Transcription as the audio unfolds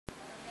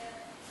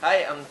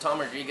Hi, I'm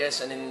Tom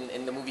Rodriguez, and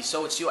in the movie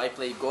So It's You, I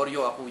play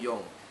Goryo Akuyong.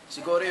 Si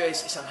Goryo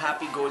is isang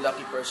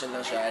happy-go-lucky person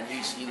lang siya, and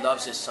he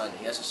loves his son.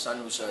 He has a son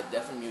who's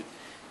deaf and mute,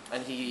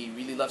 and he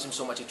really loves him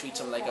so much. He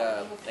treats him like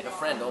a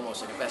friend,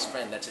 almost like a best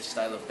friend. That's his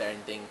style of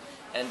parenting.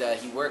 And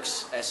he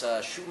works as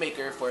a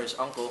shoemaker for his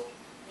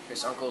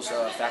uncle's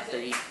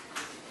factory,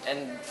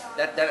 and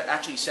that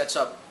actually sets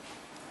up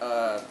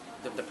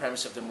the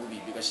premise of the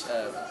movie because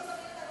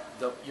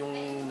yung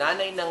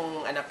nanay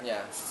ng anak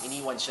niya,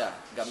 iniwan siya,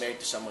 got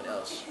married to someone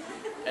else.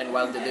 And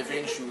while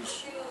delivering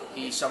shoes,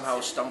 he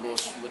somehow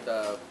stumbles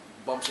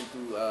bumps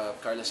into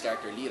Carla's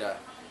character, Lira.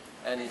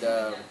 And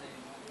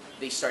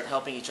they start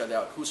helping each other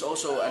out. Who's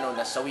also,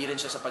 nasawi rin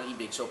siya sa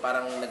pag-ibig. So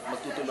parang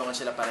magtutulungan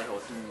sila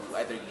pareho to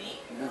either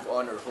move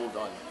on or hold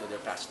on to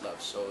their past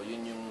loves. So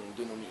yun yung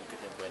dun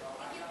umiikot yung kwento.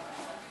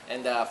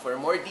 And for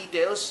more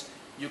details,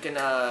 you can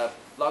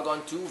log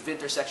on to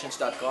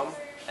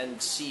vintersections.com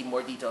and see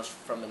more details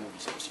from the movie.